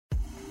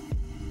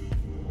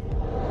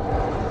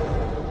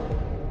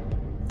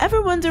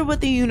Ever wonder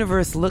what the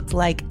universe looked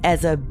like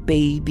as a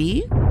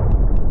baby?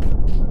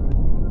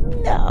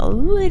 No,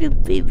 little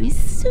baby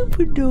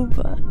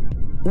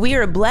supernova. We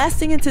are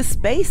blasting into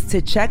space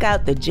to check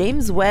out the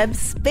James Webb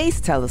Space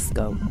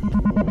Telescope.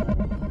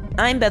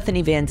 I'm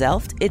Bethany Van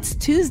Delft. It's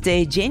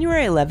Tuesday,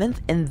 January 11th,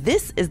 and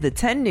this is the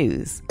 10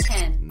 News.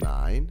 10,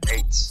 9,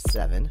 8,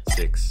 7,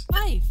 6,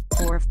 5,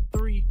 4,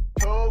 3,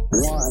 2,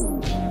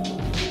 1.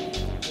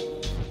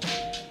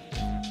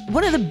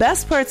 One of the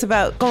best parts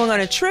about going on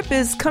a trip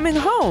is coming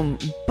home.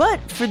 But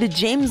for the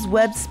James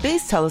Webb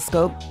Space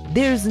Telescope,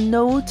 there's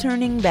no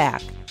turning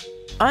back.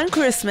 On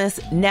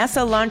Christmas,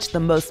 NASA launched the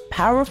most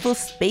powerful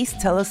space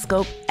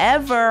telescope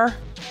ever.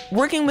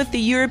 Working with the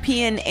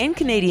European and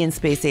Canadian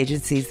space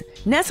agencies,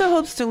 NASA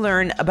hopes to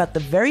learn about the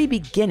very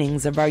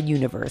beginnings of our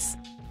universe.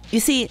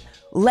 You see,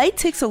 light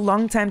takes a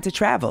long time to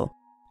travel.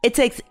 It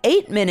takes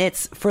 8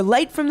 minutes for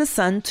light from the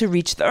sun to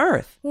reach the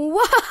Earth.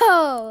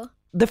 Whoa!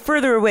 The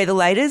further away the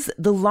light is,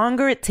 the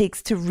longer it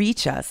takes to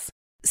reach us.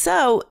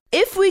 So,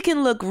 if we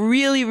can look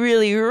really,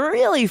 really,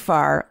 really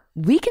far,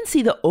 we can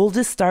see the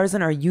oldest stars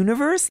in our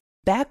universe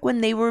back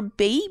when they were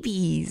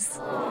babies.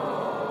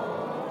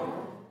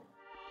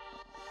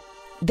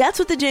 That's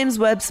what the James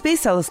Webb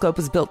Space Telescope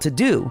was built to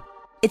do.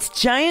 Its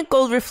giant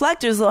gold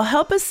reflectors will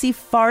help us see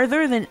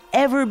farther than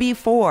ever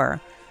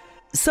before.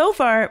 So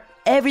far,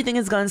 everything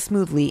has gone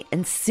smoothly,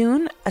 and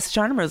soon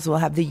astronomers will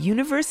have the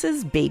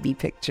universe's baby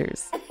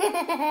pictures.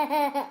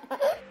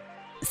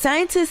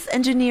 Scientists,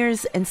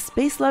 engineers, and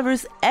space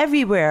lovers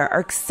everywhere are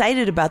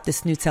excited about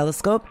this new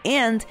telescope,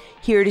 and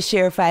here to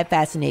share 5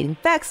 fascinating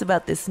facts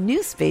about this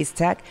new space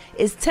tech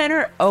is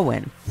tenor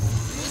Owen.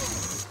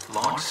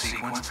 Launch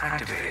sequence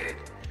activated.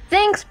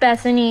 Thanks,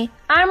 Bethany.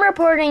 I'm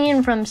reporting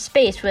in from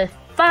space with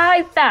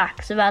 5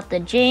 facts about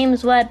the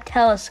James Webb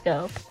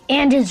Telescope.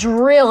 And it's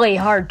really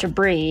hard to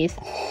breathe.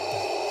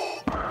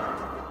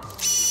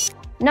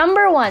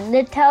 Number 1,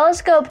 the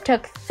telescope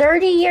took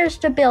 30 years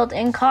to build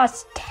and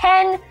cost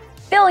 $10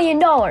 billion.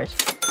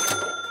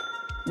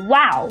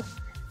 Wow,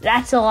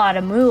 that's a lot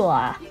of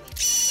moolah.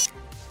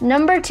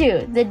 Number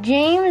 2, the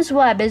James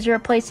Webb is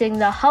replacing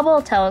the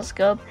Hubble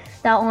telescope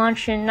that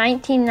launched in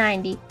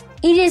 1990.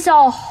 It is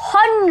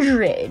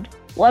 100.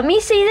 Let me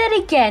say that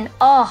again,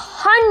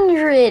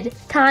 100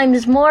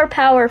 times more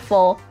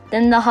powerful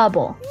than the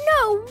Hubble.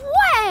 No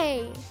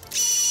way!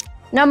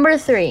 Number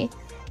 3,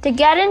 to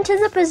get into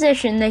the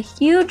position, the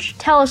huge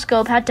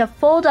telescope had to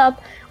fold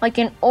up like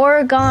an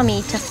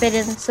origami to fit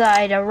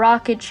inside a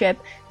rocket ship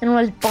and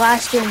was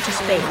blasted into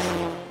space.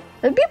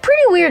 It would be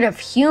pretty weird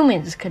if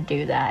humans could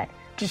do that.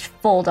 Just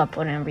fold up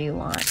whenever you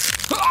want.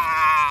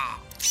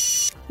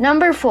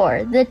 Number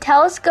 4, the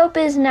telescope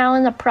is now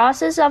in the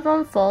process of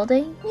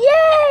unfolding.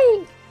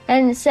 Yay!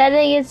 And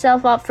setting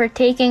itself up for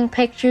taking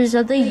pictures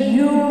of the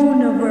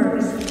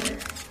universe.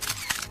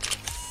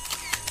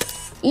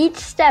 Each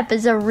step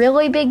is a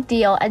really big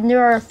deal, and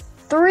there are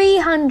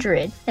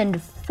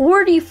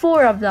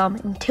 344 of them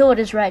until it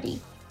is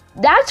ready.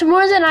 That's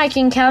more than I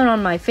can count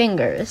on my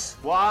fingers.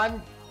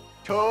 1,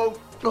 2,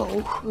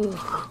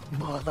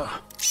 mother.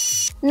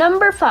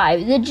 Number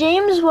 5, the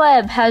James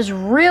Webb has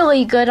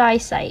really good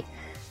eyesight.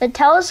 The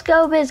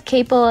telescope is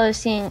capable of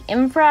seeing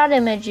infrared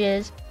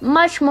images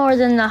much more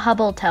than the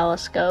Hubble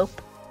telescope.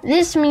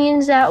 This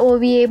means that we'll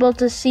be able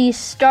to see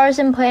stars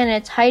and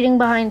planets hiding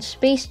behind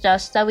space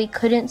dust that we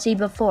couldn't see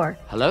before.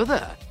 Hello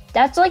there.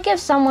 That's like if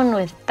someone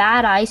with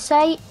bad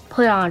eyesight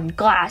put on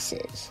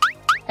glasses.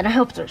 And I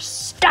hope they're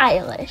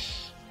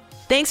stylish.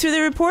 Thanks for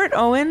the report,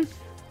 Owen.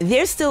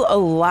 There's still a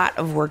lot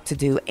of work to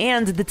do,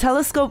 and the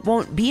telescope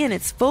won't be in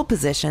its full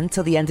position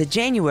till the end of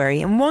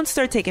January and won't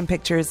start taking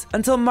pictures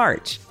until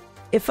March.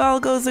 If all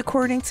goes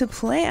according to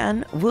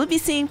plan, we'll be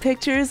seeing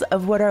pictures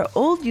of what our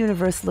old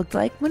universe looked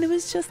like when it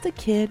was just a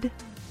kid.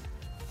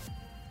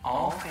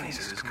 All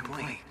phases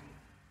complete.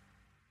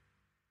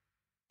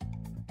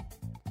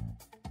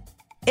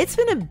 It's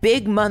been a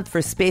big month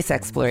for space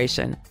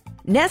exploration.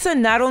 NASA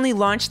not only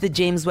launched the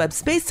James Webb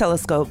Space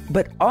Telescope,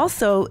 but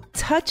also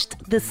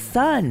touched the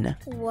sun.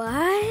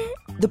 What?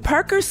 The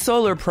Parker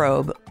Solar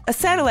Probe, a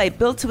satellite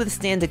built to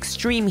withstand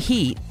extreme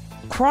heat,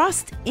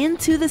 crossed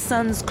into the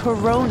sun's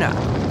corona.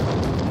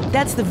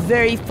 That's the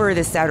very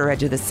furthest outer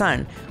edge of the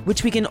sun,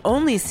 which we can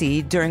only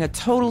see during a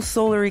total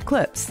solar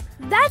eclipse.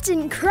 That's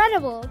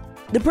incredible.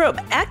 The probe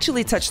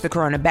actually touched the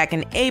corona back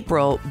in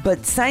April,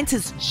 but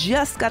scientists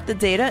just got the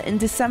data in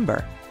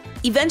December.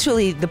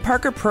 Eventually, the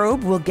Parker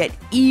probe will get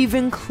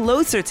even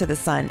closer to the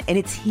sun, and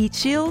its heat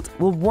shield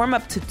will warm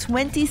up to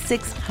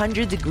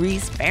 2,600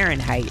 degrees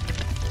Fahrenheit.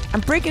 I'm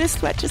breaking a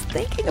sweat just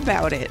thinking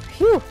about it.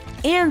 Whew.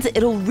 And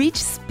it'll reach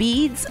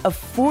speeds of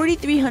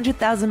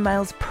 4,300,000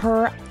 miles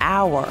per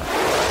hour.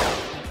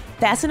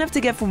 Fast enough to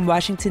get from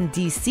Washington,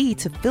 D.C.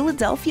 to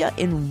Philadelphia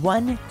in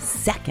 1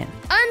 second.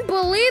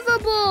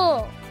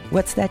 Unbelievable!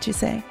 What's that you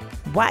say?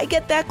 Why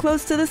get that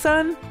close to the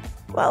sun?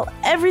 Well,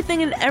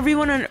 everything and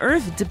everyone on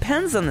Earth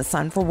depends on the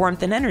sun for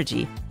warmth and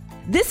energy.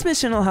 This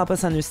mission will help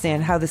us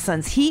understand how the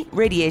sun's heat,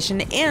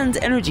 radiation, and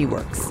energy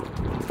works.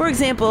 For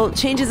example,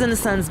 changes in the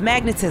sun's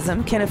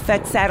magnetism can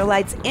affect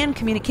satellites and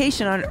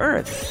communication on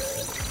Earth.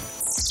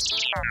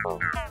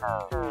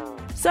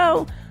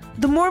 So,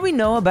 the more we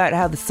know about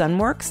how the sun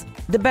works,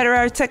 the better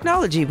our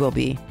technology will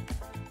be.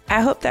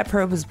 I hope that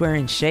probe was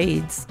wearing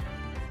shades.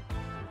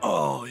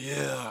 Oh,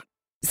 yeah.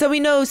 So we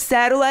know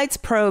satellites,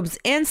 probes,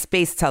 and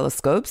space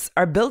telescopes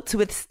are built to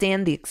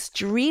withstand the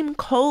extreme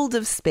cold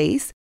of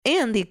space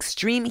and the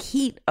extreme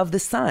heat of the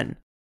sun.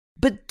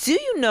 But do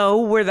you know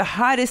where the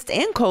hottest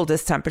and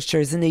coldest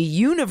temperatures in the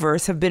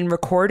universe have been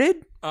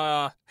recorded?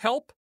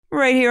 Help?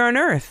 Right here on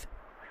Earth.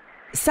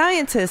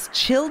 Scientists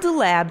chilled a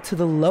lab to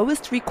the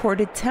lowest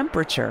recorded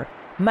temperature,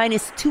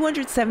 minus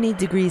 270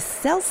 degrees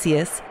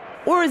Celsius,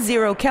 or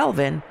 0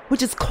 Kelvin,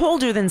 which is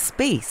colder than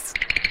space.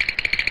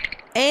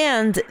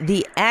 And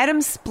the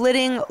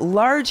atom-splitting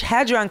Large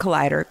Hadron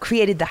Collider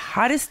created the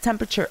hottest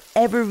temperature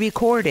ever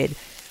recorded,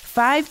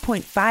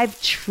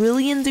 5.5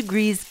 trillion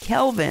degrees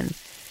Kelvin.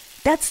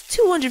 That's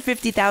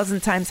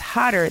 250,000 times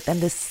hotter than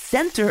the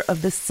center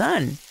of the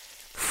sun.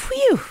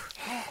 Phew!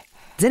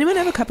 Does anyone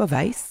have a cup of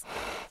ice?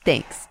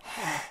 Thanks.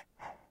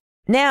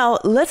 Now,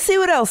 let's see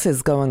what else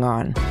is going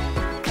on.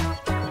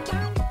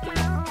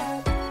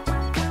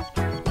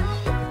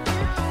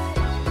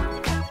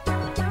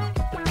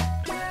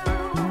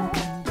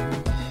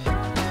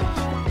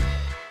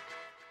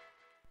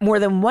 More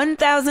than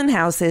 1,000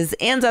 houses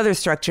and other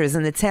structures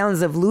in the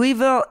towns of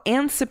Louisville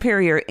and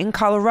Superior in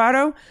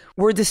Colorado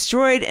were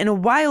destroyed in a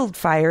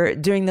wildfire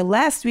during the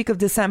last week of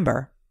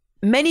December.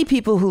 Many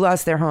people who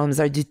lost their homes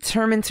are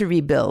determined to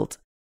rebuild.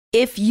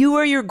 If you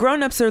or your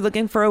grown-ups are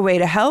looking for a way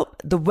to help,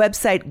 the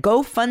website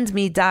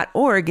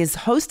GoFundMe.org is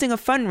hosting a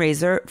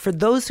fundraiser for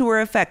those who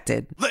were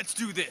affected. Let's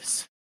do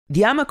this.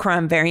 The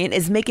Omicron variant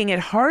is making it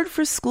hard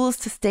for schools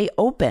to stay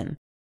open.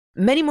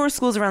 Many more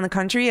schools around the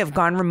country have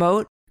gone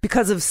remote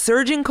because of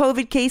surging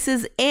COVID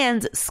cases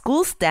and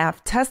school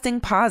staff testing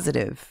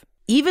positive.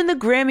 Even the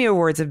Grammy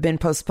Awards have been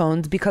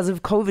postponed because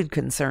of COVID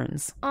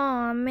concerns.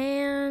 Aw,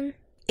 man.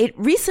 It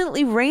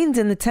recently rained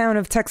in the town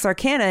of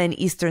Texarkana in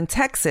eastern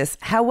Texas.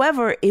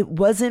 However, it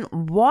wasn't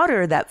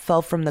water that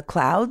fell from the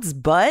clouds,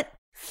 but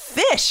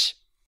fish.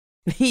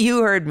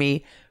 You heard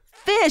me.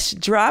 Fish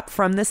dropped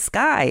from the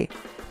sky.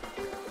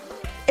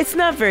 It's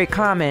not very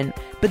common,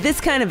 but this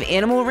kind of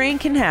animal rain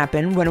can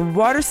happen when a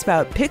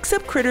waterspout picks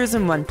up critters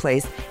in one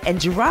place and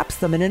drops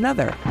them in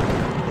another.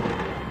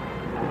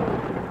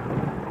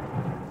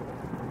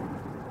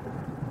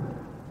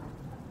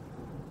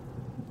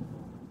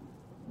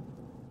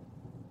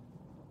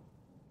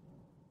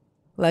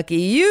 Lucky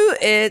you,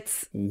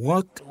 it's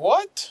What?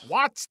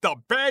 What's the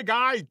big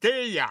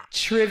idea?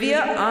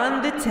 Trivia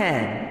on the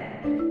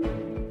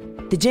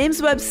 10. The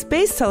James Webb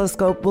Space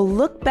Telescope will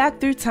look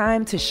back through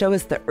time to show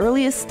us the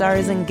earliest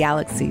stars and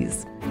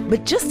galaxies.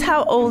 But just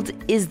how old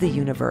is the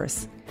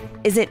universe?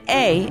 Is it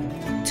A,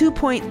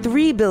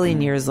 2.3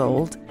 billion years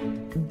old,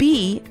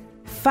 B,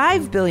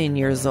 5 billion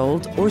years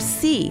old, or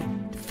C,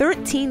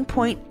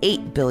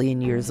 13.8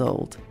 billion years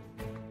old?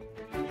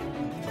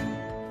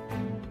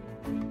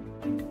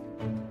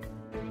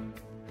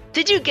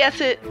 Did you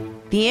guess it?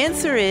 The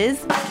answer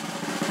is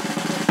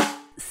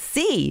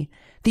C.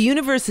 The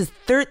universe is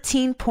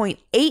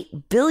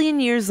 13.8 billion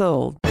years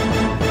old.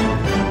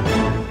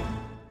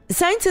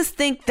 Scientists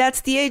think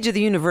that's the age of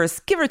the universe,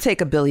 give or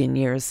take a billion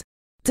years.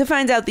 To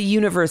find out the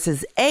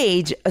universe's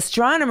age,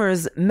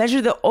 astronomers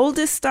measure the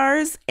oldest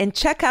stars and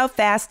check how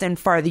fast and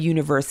far the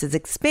universe is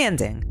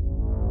expanding.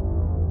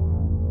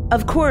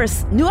 Of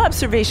course, new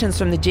observations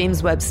from the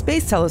James Webb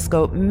Space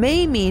Telescope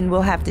may mean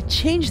we'll have to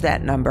change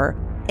that number,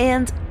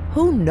 and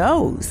who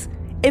knows?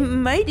 It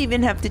might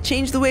even have to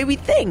change the way we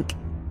think.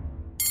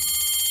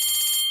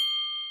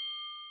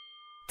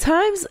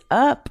 Time's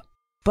up.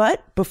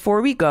 But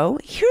before we go,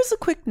 here's a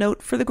quick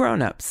note for the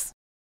grown-ups.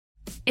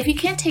 If you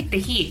can't take the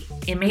heat,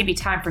 it may be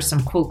time for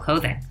some cool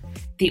clothing.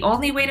 The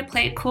only way to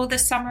play it cool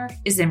this summer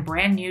is in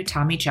brand new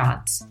Tommy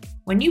Johns.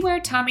 When you wear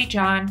Tommy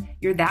John,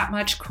 you're that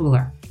much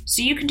cooler,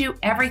 so you can do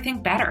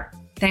everything better,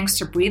 thanks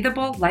to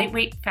breathable,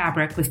 lightweight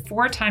fabric with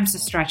 4 times the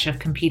stretch of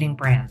competing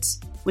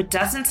brands. With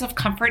dozens of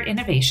comfort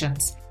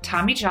innovations,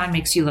 Tommy John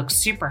makes you look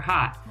super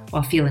hot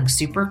while feeling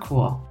super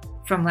cool.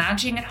 From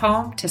lounging at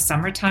home to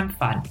summertime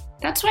fun.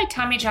 That's why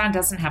Tommy John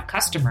doesn't have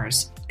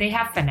customers. They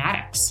have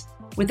fanatics.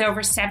 With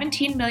over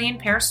 17 million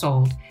pairs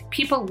sold,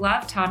 people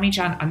love Tommy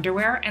John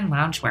underwear and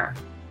loungewear.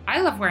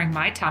 I love wearing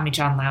my Tommy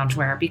John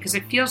loungewear because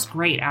it feels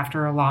great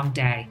after a long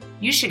day.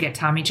 You should get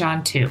Tommy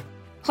John too.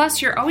 Plus,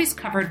 you're always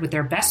covered with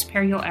their best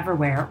pair you'll ever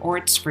wear or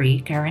it's free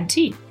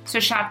guarantee. So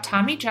shop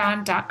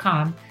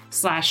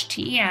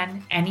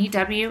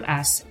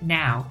TommyJohn.com/TENNEWS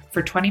now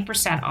for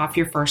 20% off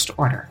your first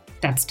order.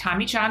 That's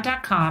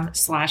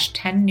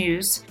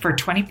TommyJohn.com/10news for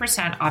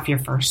 20% off your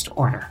first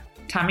order.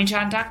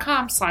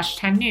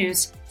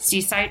 TommyJohn.com/10news.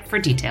 See site for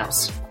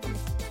details.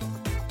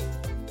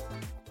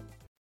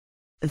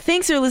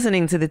 Thanks for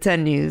listening to the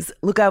 10 News.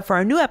 Look out for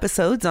our new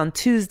episodes on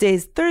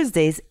Tuesdays,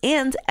 Thursdays,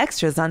 and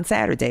extras on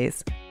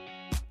Saturdays.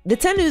 The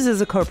 10 News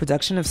is a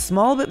co-production of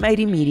Small But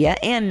Mighty Media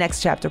and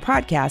Next Chapter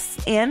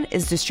Podcasts and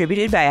is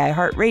distributed by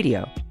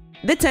iHeartRadio.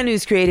 The 10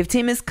 News creative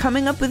team is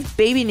coming up with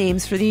baby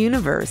names for the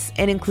universe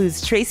and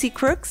includes Tracy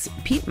Crooks,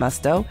 Pete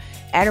Musto,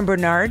 Adam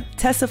Bernard,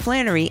 Tessa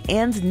Flannery,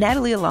 and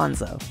Natalie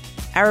Alonso.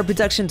 Our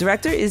production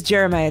director is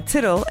Jeremiah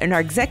Tittle, and our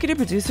executive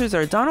producers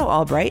are Donald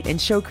Albright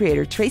and show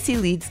creator Tracy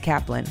Leeds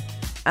Kaplan.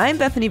 I'm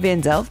Bethany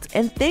Van Delft,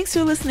 and thanks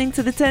for listening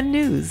to the 10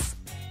 News.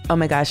 Oh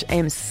my gosh, I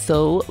am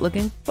so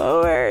looking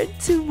forward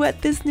to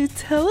what this new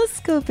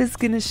telescope is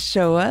going to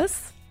show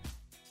us.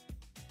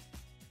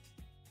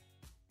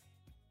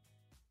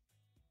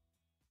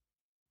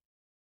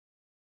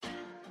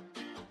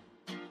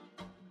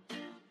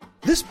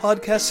 This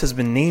podcast has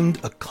been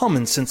named a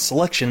Common Sense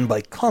selection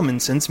by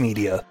Common Sense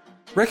Media,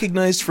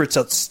 recognized for its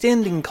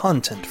outstanding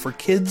content for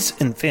kids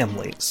and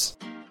families.